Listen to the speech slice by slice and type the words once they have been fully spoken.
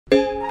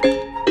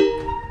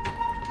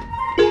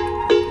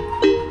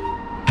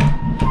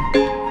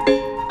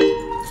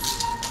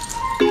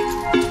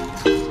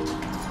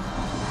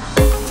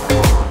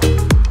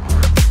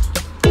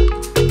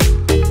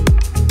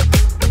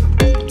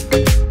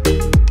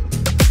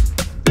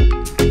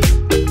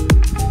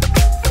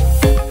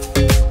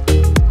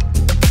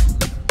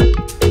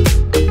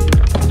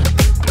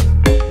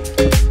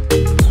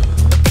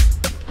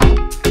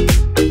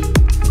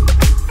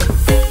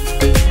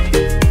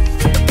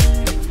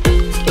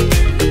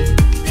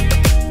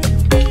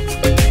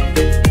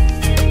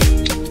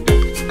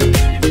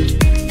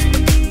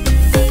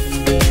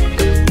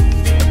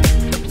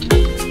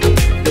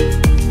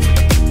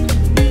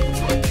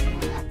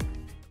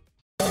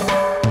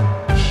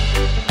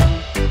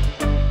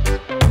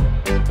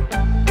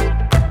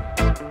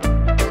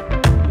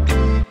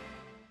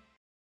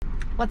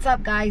What's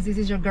up guys, this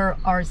is your girl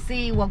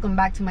RC. Welcome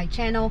back to my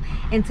channel,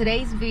 and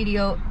today's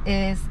video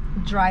is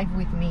drive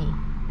with me.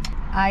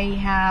 I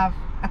have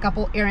a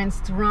couple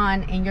errands to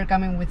run and you're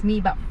coming with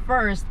me, but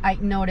first I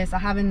noticed I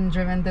haven't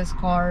driven this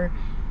car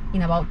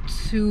in about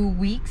 2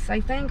 weeks, I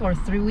think, or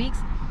 3 weeks.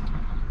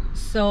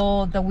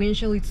 So the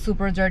windshield is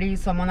super dirty,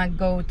 so I'm gonna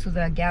go to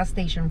the gas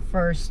station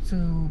first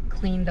to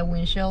clean the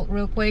windshield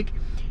real quick,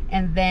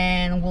 and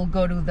then we'll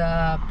go to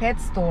the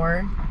pet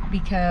store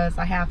because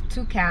I have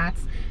 2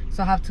 cats,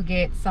 so I have to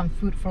get some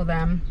food for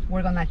them.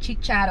 We're gonna chit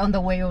chat on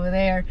the way over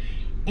there,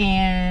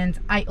 and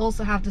I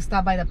also have to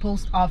stop by the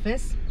post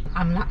office.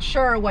 I'm not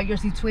sure what your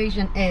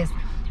situation is,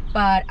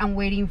 but I'm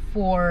waiting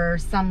for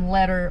some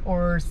letter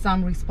or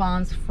some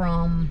response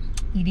from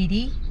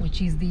EDD,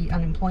 which is the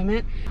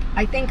unemployment.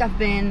 I think I've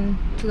been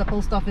to the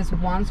post office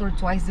once or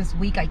twice this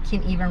week. I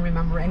can't even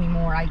remember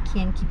anymore. I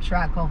can't keep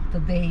track of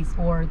the days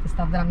or the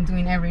stuff that I'm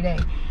doing every day,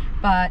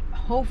 but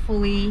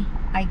hopefully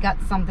I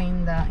got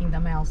something in the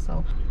mail.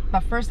 So,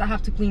 but first I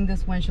have to clean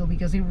this windshield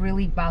because it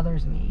really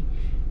bothers me.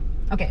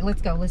 Okay,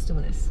 let's go, let's do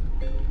this.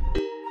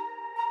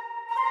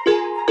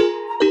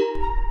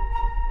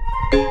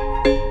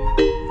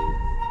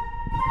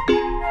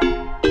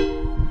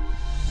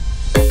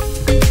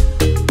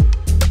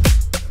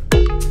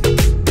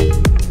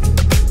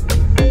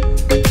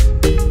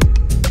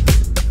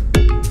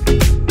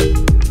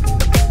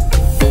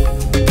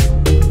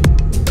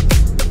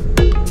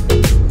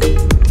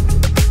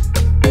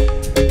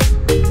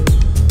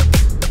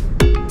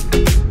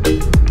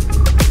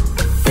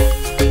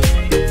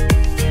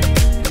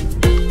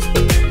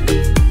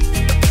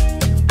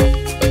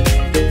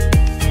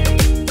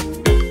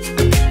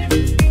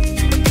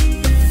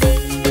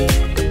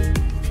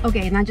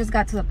 Okay, and I just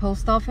got to the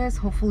post office.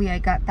 Hopefully I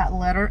got that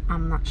letter.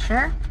 I'm not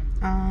sure.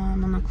 I'm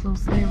gonna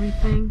close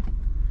everything.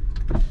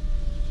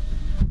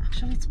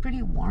 Actually, it's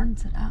pretty warm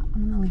today. I'm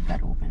gonna leave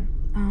that open.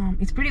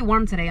 It's pretty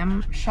warm today.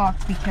 I'm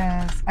shocked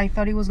because I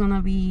thought it was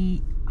gonna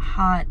be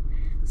hot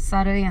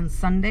Saturday and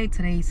Sunday.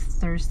 Today's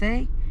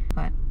Thursday,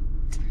 but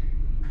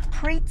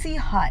pretty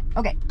hot.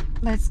 Okay,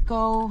 let's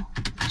go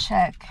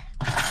check.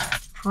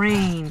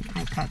 Praying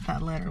I got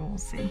that letter. We'll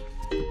see.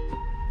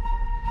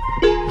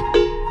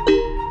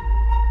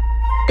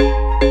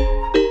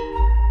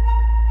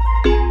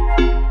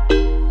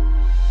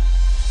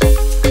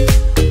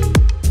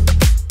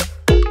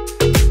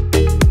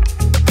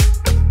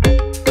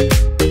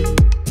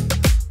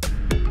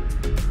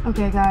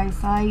 Okay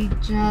guys, I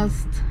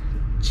just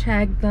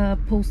checked the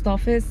post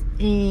office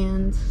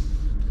and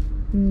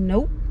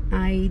nope,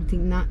 I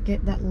did not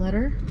get that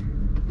letter.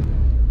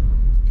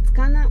 It's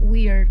kind of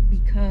weird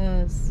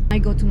because I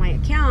go to my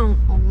account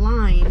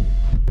online,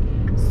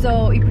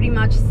 so it pretty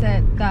much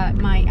said that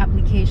my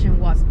application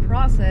was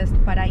processed,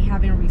 but I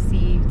haven't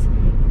received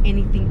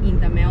anything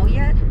in the mail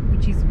yet,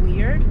 which is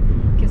weird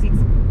because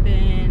it's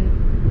been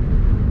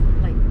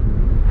like,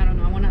 I don't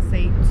know, I want to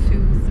say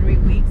 2-3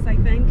 weeks, I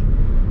think.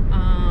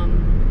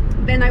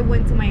 Then I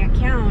went to my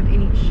account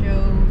and it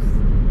shows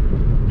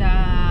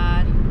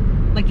that,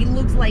 like, it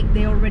looks like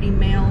they already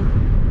mailed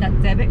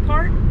that debit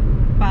card,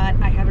 but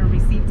I haven't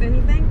received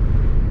anything.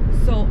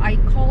 So I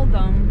called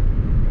them,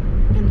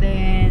 and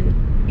then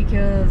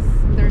because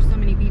there's so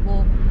many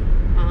people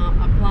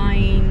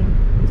applying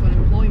to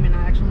unemployment,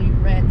 I actually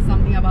read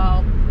something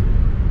about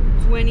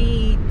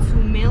 22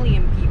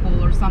 million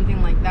people or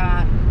something like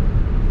that.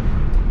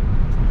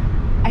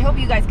 I hope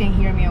you guys can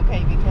hear me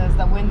okay because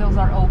the windows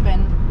are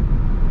open.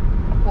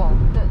 Well,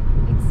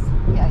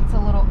 it's a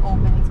little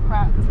open, it's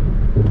cracked.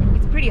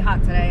 It's pretty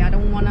hot today. I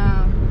don't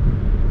wanna,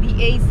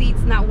 the AC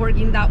it's not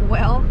working that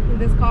well in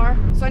this car.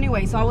 So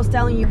anyway, so I was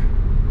telling you,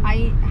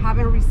 I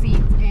haven't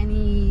received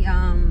anything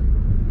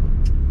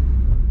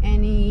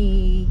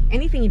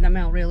in the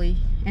mail, really,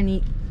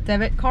 any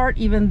debit card,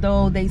 even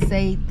though they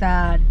say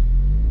that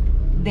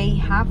they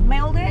have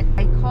mailed it.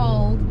 I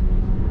called,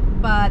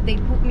 but they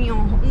put me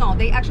on, no,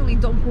 they actually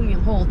don't put me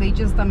on hold. They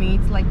just, I mean,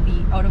 it's like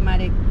the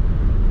automatic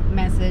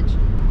message,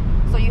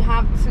 so you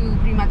have to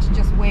pretty much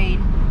just wait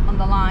on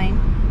the line.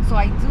 So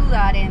I do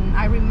that, and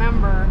I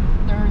remember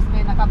there's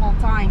been a couple of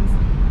times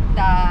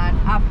that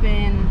I've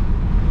been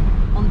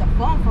on the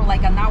phone for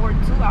like an hour,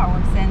 2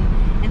 hours,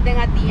 and then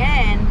at the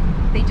end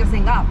they just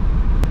hang up.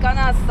 It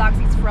kinda sucks,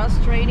 it's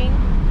frustrating.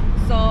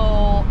 So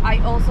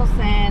I also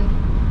send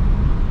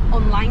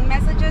online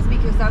messages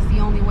because that's the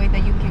only way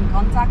that you can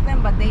contact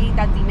them, but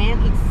that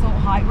demand is so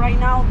high right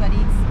now that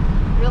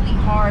it's really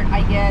hard.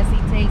 I guess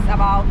it takes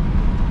about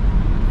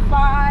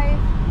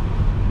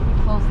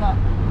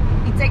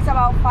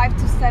 5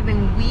 to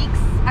 7 weeks,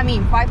 I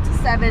mean 5 to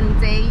 7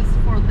 days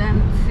for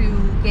them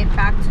to get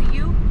back to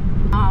you.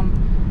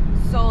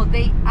 So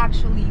they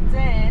actually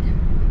did,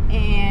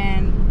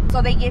 and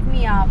so they gave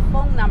me a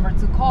phone number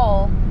to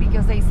call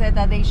because they said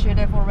that they should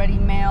have already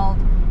mailed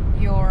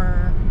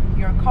your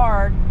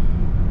card,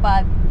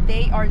 but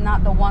they are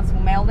not the ones who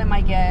mailed them.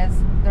 I guess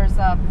there's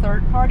a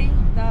third party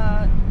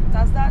that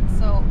does that.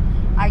 So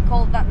I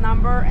called that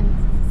number, and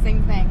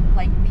same thing,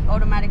 like the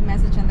automatic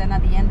message, and then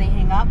at the end they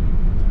hang up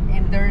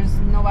and there's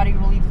nobody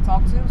really to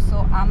talk to.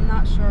 So I'm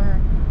not sure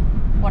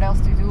what else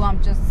to do.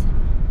 I'm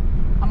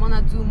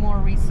gonna do more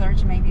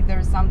research. Maybe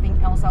there's something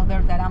else out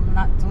there that I'm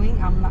not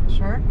doing. I'm not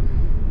sure.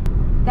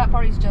 That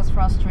part is just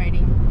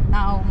frustrating.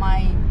 Now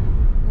my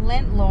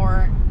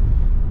landlord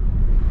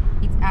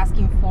is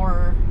asking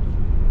for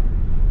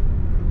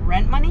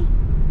rent money.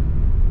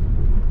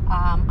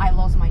 I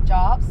lost my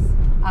jobs.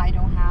 I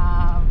don't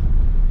have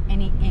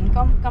any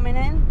income coming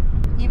in.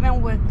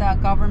 Even with the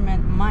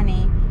government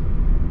money,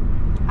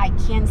 I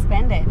can't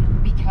spend it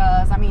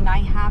because I mean I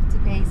have to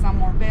pay some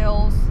more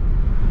bills,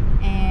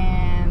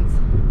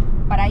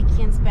 but I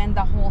can't spend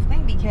the whole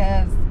thing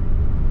because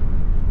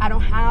I don't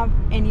have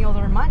any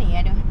other money.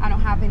 I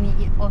don't have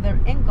any other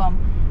income,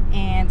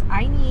 and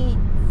I need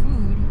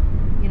food.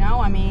 You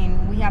know, I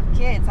mean, we have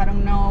kids. I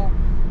don't know.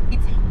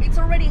 It's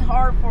already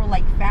hard for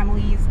like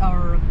families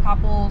or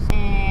couples,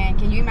 and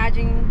can you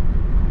imagine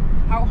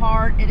how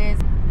hard it is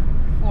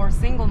for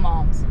single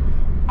moms?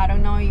 I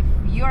don't know if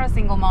you're a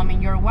single mom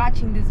and you're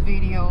watching this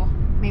video,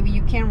 maybe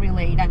you can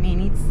relate. I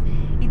mean,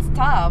 it's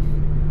tough,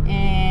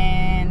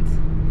 and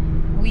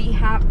we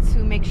have to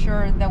make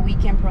sure that we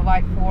can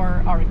provide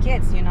for our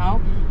kids, you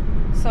know.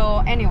 So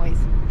anyways,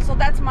 so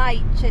that's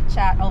my chit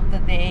chat of the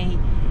day,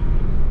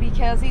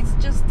 because it's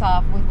just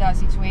tough with the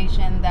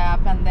situation, the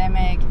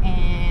pandemic,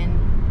 and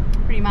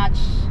pretty much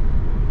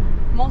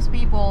most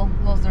people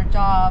lost their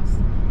jobs.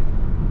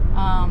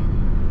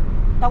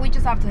 But we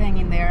just have to hang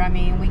in there. I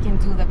mean, we can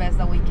do the best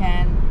that we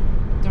can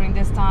during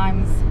these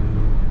times.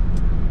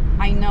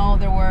 I know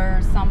there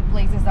were some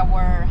places that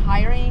were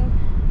hiring.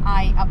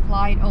 I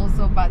applied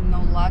also, but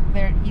no luck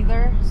there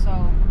either.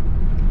 So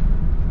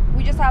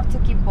we just have to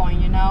keep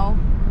going, you know.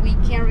 We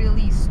can't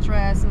really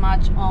stress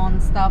much on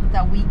stuff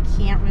that we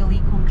can't really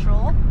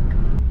control.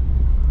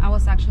 I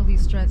was actually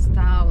stressed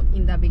out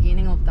in the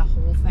beginning of the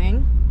whole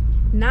thing.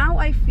 Now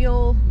I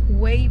feel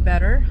way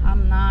better.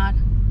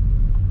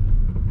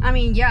 I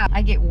mean, yeah,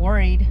 I get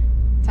worried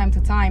time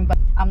to time, but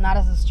I'm not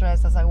as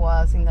stressed as I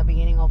was in the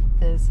beginning of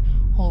this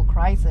whole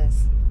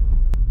crisis.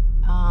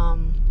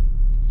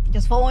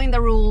 Just following the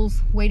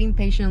rules, waiting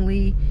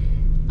patiently.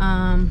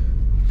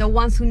 The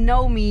ones who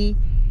know me,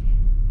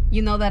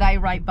 you know that I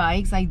ride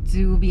bikes. I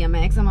do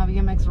BMX. I'm a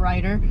BMX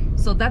rider.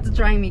 So that's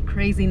driving me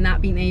crazy,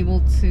 not being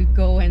able to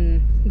go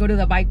to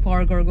the bike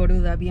park or go to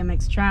the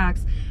BMX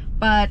tracks.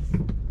 But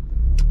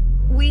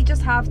we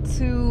just have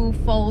to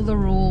follow the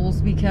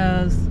rules,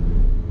 because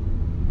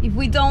if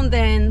we don't,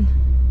 then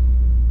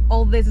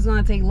all this is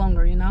gonna take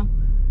longer, you know.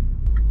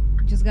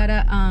 Just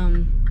gotta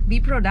be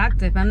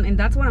productive, and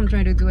that's what I'm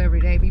trying to do every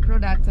day. Be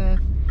productive.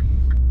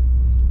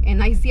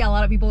 And I see a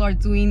lot of people are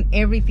doing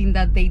everything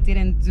that they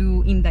didn't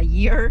do in the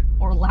year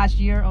or last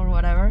year or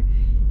whatever.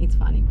 It's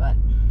funny, but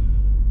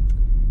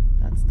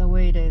that's the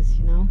way it is,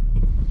 you know.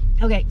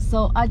 Okay,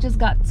 so I just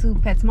got to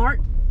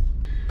PetSmart.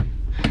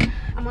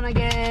 I'm gonna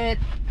get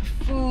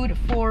food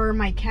for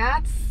my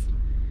cats.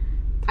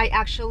 I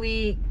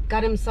actually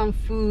got him some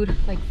food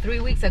like 3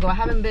 weeks ago. I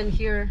haven't been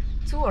here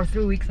 2 or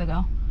 3 weeks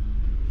ago,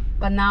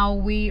 but now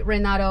we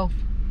ran out of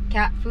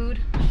cat food,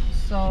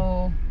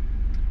 so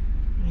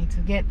I need to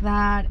get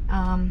that.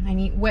 I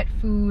need wet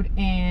food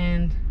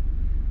and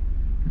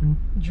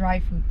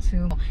dry food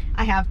too.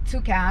 I have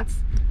 2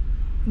 cats.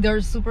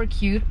 They're super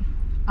cute.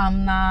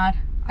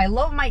 I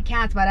love my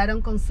cats, but I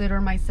don't consider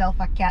myself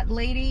a cat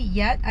lady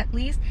yet, at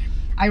least.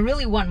 I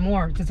really want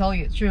more, to tell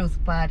you the truth,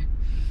 but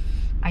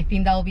I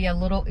think that'll be a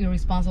little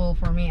irresponsible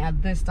for me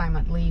at this time,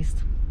 at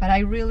least. But I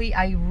really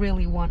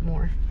want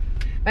more.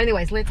 But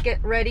anyways, let's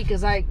get ready,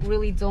 because I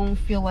really don't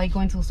feel like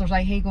going to the stores.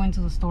 I hate going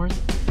to the stores.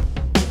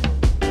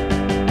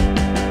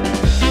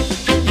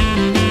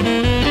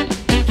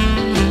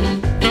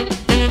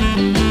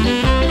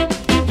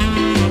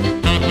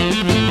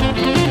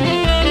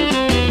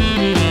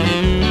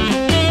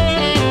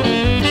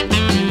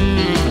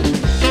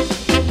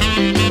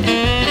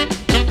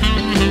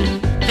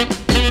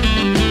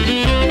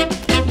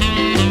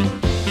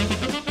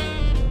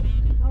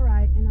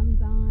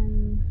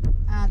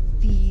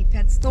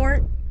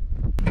 Store,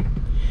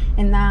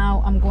 and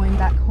now I'm going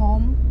back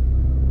home.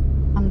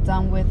 I'm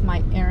done with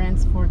my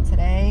errands for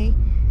today.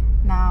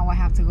 Now I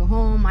have to go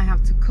home. I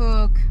have to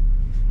cook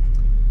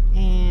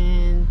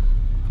and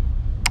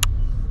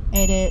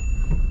edit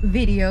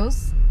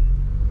videos.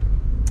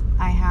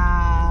 I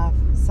have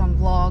some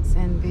vlogs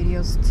and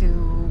videos to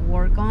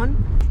work on,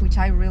 which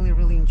I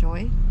really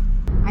enjoy.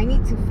 I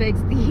need to fix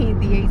the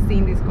AC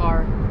in this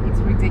car. It's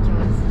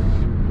ridiculous.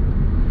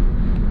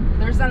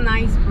 There's a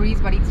nice breeze,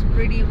 but it's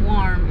pretty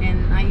warm,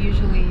 and I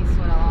usually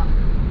sweat a lot.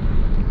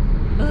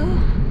 Ugh.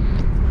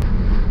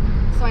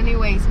 So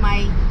anyways,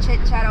 my chit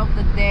chat of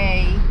the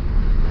day.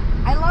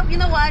 I love, you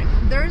know what?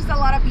 There's a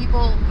lot of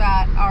people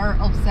that are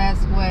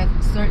obsessed with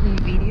certain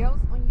videos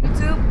on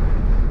YouTube.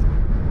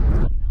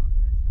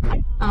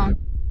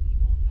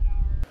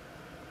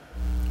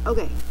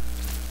 Okay,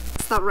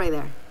 stop right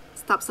there.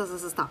 Stop.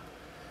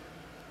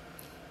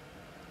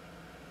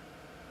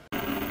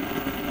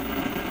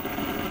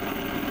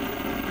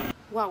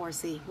 Wow,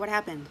 RC, what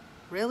happened?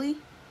 Really?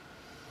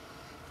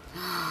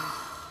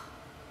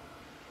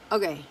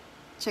 Okay,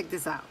 check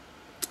this out.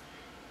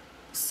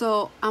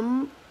 So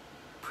I'm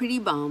pretty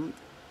bummed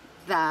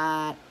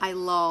that I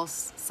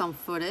lost some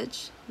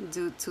footage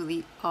due to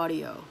the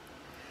audio.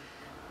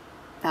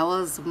 That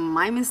was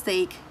my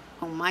mistake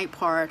on my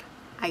part.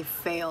 I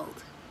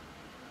failed.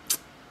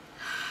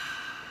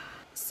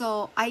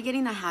 So I get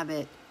in a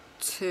habit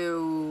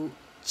to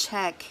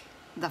check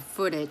the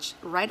footage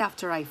right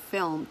after I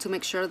film to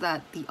make sure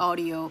that the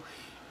audio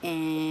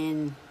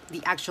and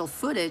the actual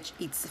footage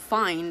it's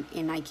fine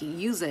and I can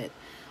use it.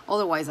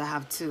 Otherwise I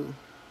have to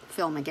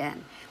film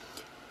again.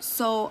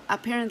 So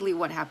apparently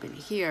what happened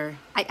here,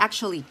 I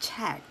actually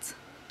checked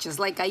just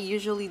like I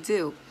usually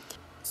do.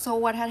 So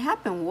what had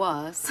happened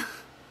was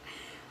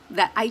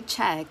that I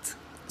checked.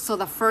 So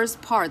the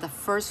first part, the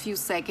first few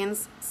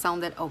seconds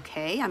sounded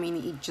okay. I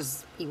mean,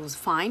 it was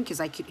fine because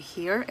I could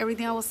hear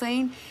everything I was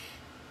saying.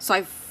 So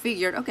I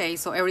figured, okay,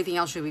 so everything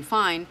else should be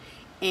fine.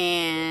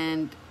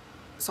 And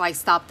so I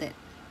stopped it.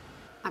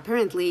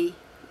 Apparently,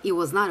 it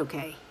was not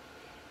okay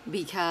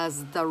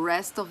because the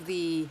rest of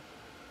the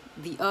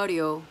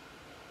audio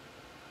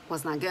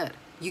was not good.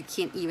 You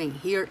can't even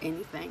hear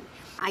anything.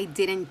 I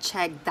didn't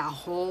check the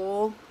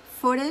whole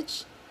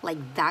footage,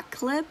 like that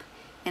clip,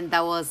 and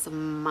that was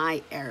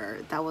my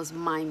error. That was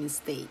my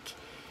mistake.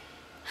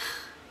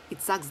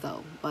 It sucks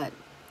though, but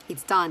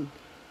it's done.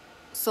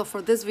 So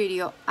for this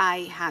video,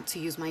 I had to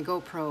use my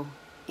GoPro,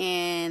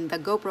 and the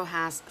GoPro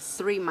has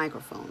 3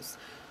 microphones.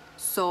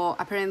 So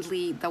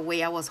apparently the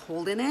way I was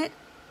holding it,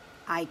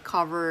 I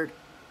covered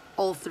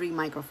all 3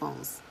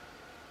 microphones.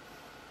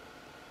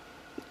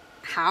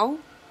 How?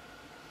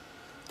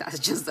 That's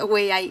just the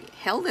way I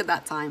held it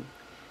that time.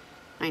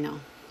 I know,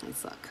 I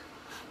suck.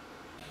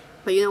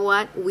 But you know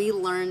what? We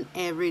learn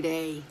every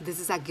day. This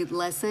is a good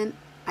lesson.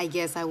 I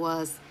guess I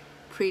was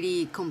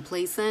pretty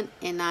complacent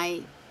and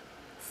I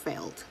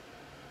failed.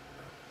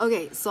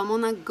 Okay, so I'm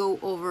gonna go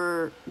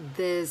over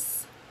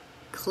this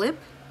clip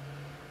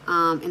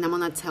and I'm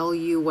gonna tell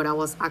you what I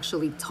was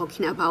actually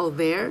talking about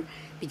there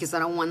because I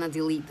don't wanna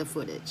delete the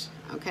footage,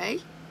 okay?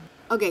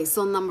 Okay,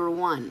 so number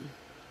 1.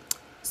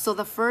 So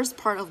the first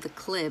part of the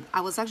clip,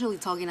 I was actually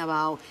talking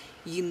about,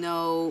 you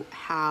know,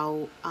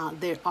 how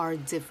there are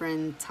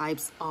different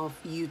types of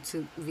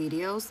YouTube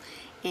videos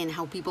and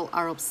how people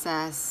are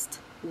obsessed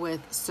with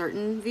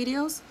certain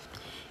videos.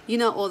 You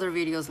know, other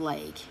videos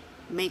like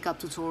makeup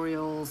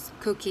tutorials,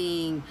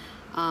 cooking,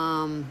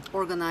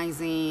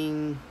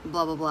 organizing,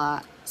 blah, blah,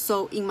 blah.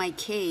 So in my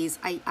case,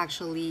 I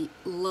actually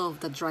love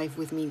the Drive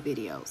With Me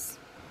videos.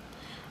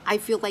 I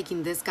feel like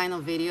in this kind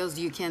of videos,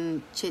 you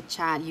can chit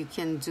chat, you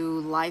can do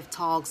live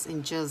talks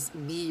and just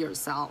be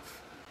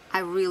yourself. I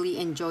really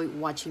enjoy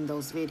watching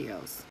those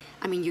videos.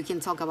 I mean, you can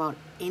talk about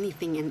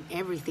anything and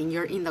everything.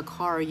 You're in the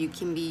car, you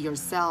can be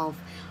yourself.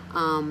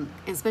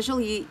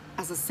 Especially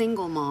as a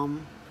single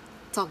mom,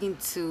 talking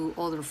to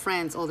other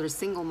friends, other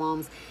single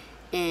moms.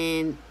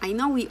 And I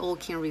know we all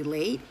can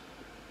relate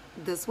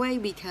this way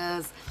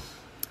because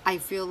I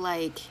feel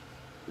like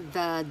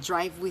the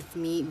Drive With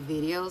Me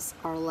videos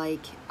are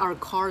like, our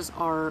cars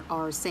are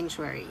our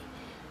sanctuary.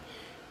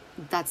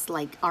 That's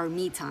like our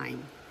me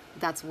time.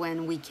 That's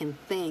when we can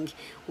think,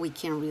 we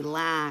can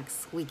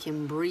relax, we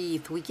can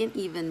breathe, we can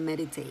even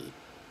meditate.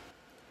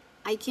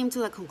 I came to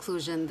the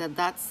conclusion that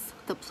that's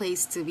the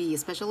place to be,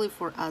 especially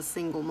for us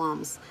single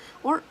moms,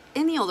 or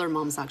any other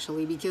moms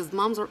actually, because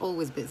moms are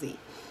always busy.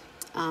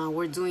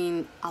 We're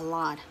doing a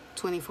lot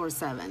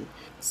 24/7.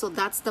 So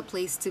that's the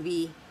place to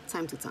be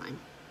time to time.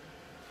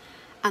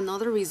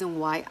 Another reason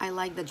why I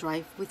like the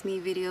Drive With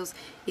Me videos,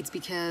 it's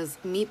because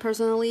me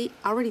personally,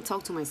 I already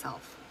talk to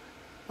myself.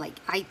 Like,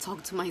 I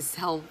talk to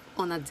myself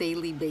on a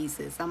daily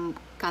basis. I'm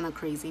kind of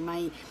crazy.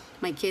 My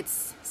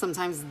kids,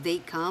 sometimes they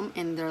come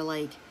and they're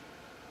like,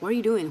 what are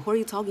you doing? Who are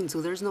you talking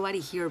to? There's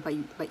nobody here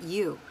but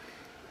you.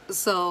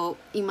 So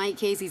in my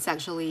case, it's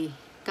actually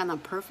kind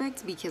of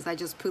perfect because I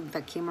just put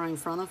the camera in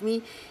front of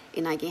me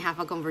and I can have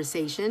a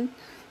conversation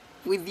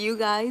with you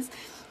guys.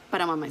 But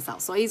I'm on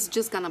myself, so it's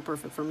just kind of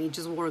perfect for me. It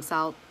just works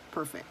out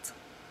perfect,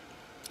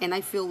 and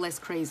I feel less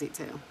crazy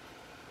too.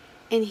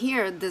 And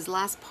here, this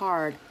last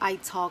part, I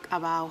talk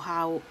about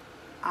how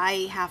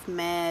I have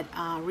met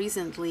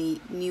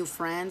recently new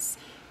friends,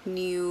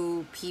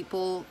 new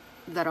people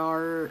that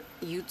are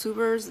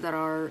YouTubers, that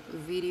are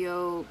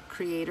video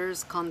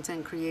creators,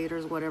 content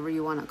creators, whatever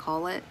you want to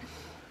call it.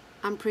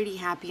 I'm pretty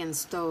happy and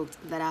stoked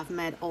that I've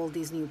met all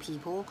these new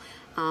people.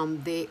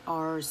 They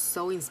are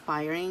so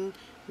inspiring.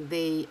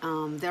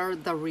 They're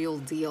the real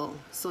deal.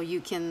 So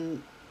you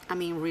can, I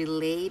mean,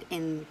 relate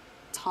and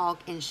talk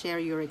and share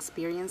your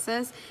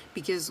experiences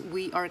because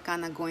we are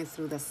kind of going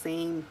through the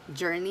same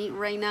journey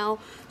right now.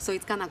 So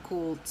it's kind of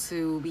cool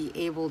to be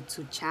able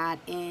to chat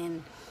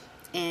and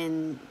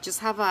just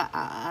have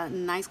a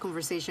nice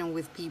conversation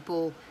with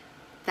people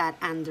that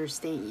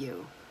understand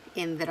you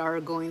and that are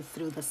going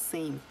through the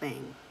same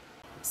thing.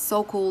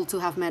 So cool to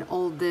have met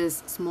all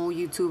these small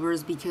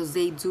YouTubers because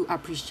they do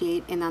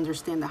appreciate and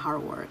understand the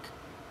hard work.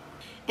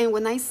 And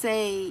when I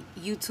say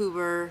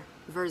YouTuber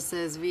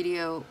versus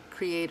video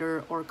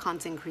creator or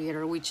content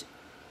creator, which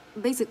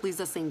basically is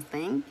the same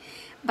thing,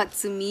 but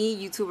to me,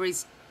 YouTuber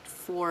is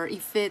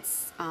it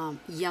fits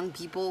young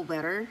people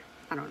better.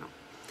 I don't know.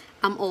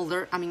 I'm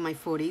older, I'm in my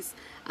 40s.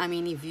 I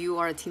mean, if you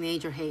are a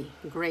teenager, hey,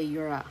 great,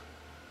 you're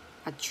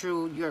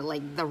you're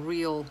like the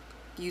real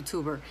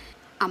YouTuber.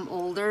 I'm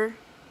older,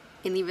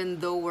 and even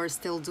though we're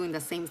still doing the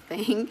same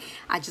thing,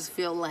 I just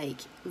feel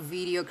like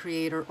video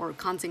creator or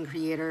content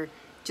creator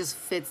just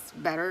fits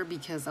better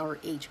because our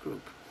age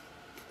group.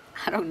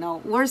 I don't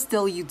know, we're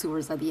still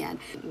YouTubers at the end.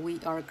 We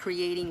are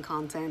creating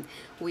content,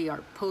 we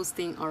are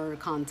posting our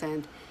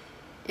content,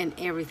 and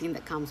everything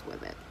that comes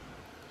with it.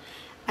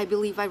 I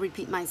believe I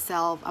repeat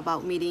myself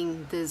about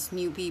meeting these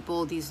new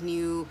people, these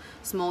new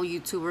small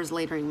YouTubers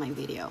later in my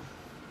video.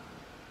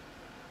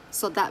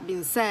 So that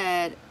being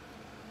said,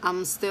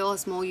 I'm still a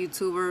small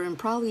YouTuber and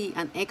probably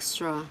an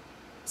extra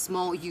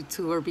small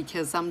YouTuber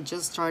because I'm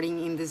just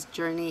starting in this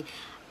journey.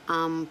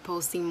 I'm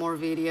posting more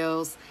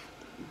videos,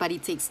 but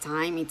it takes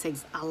time, it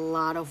takes a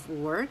lot of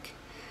work.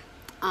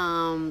 But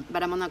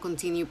I'm gonna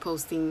continue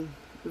posting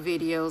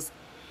videos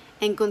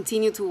and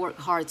continue to work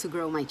hard to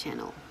grow my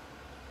channel.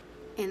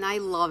 And I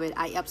love it,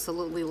 I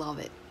absolutely love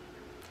it.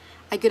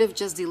 I could have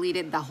just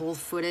deleted the whole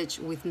footage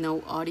with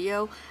no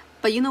audio,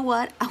 but you know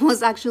what? I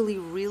was actually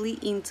really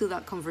into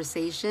that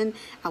conversation.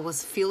 I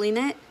was feeling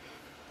it.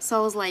 So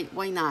I was like,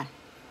 why not?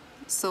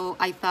 So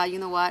I thought, you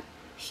know what?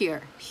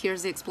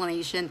 Here's the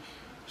explanation.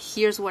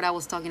 Here's what I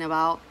was talking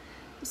about.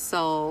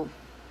 So,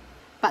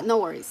 but no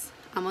worries.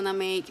 I'm gonna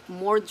make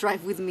more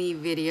Drive With Me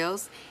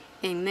videos.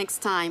 And next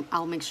time,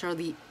 I'll make sure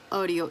the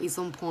audio is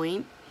on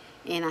point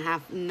and I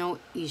have no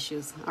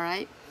issues, all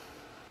right?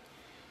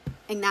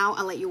 And now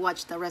I'll let you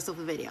watch the rest of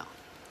the video.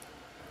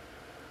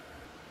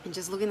 And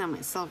just looking at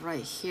myself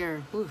right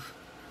here, oof,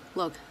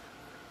 look,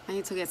 I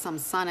need to get some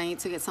sun, I need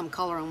to get some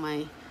color on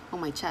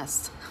my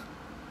chest.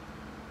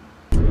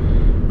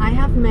 I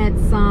have met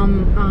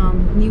some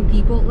new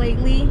people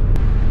lately.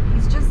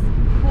 It's just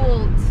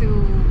cool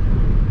to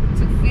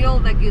feel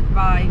the good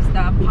vibes,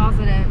 the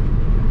positive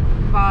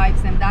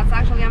vibes, and that's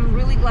actually, I'm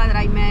really glad that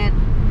I met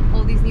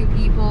all these new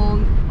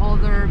people,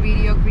 other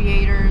video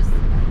creators.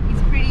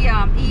 It's pretty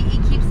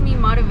it keeps me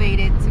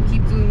motivated to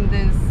keep doing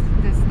this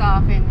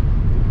stuff, and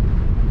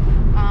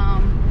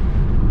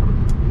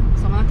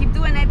so I'm gonna keep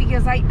doing it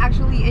because I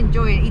actually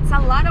enjoy it. It's a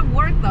lot of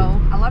work though.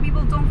 A lot of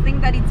people don't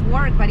think that it's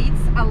work, but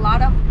it's a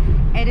lot of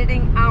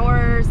editing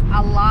hours,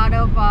 a lot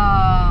of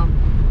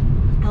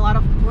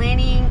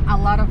planning, a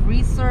lot of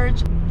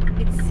research.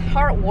 It's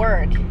hard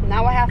work.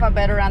 Now I have a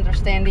better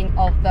understanding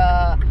of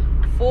the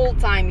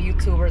full-time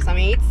YouTubers. I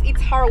mean,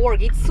 it's hard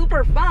work. It's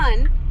super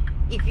fun.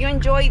 If you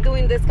enjoy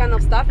doing this kind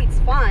of stuff, it's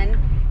fun,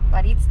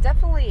 but it's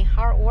definitely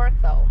hard work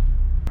though.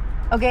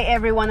 Okay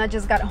everyone, I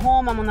just got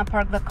home. I'm gonna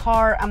park the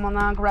car, I'm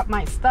gonna grab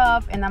my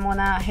stuff, and I'm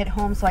gonna head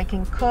home so I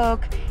can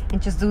cook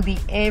and just do the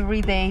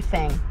everyday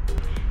thing.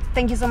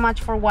 Thank you so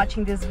much for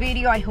watching this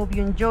video. I hope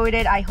you enjoyed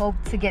it. I hope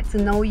to get to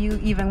know you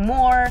even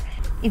more.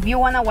 If you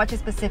want to watch a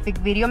specific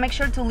video, make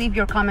sure to leave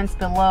your comments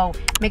below.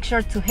 Make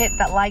sure to hit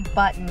that like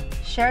button,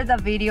 share the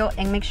video,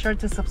 and make sure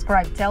to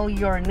subscribe. Tell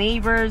your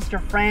neighbors,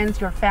 your friends,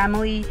 your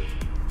family,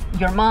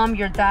 your mom,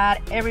 your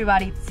dad,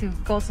 everybody to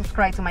go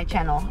subscribe to my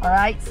channel. All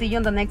right, see you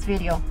in the next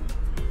video.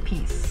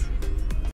 Peace.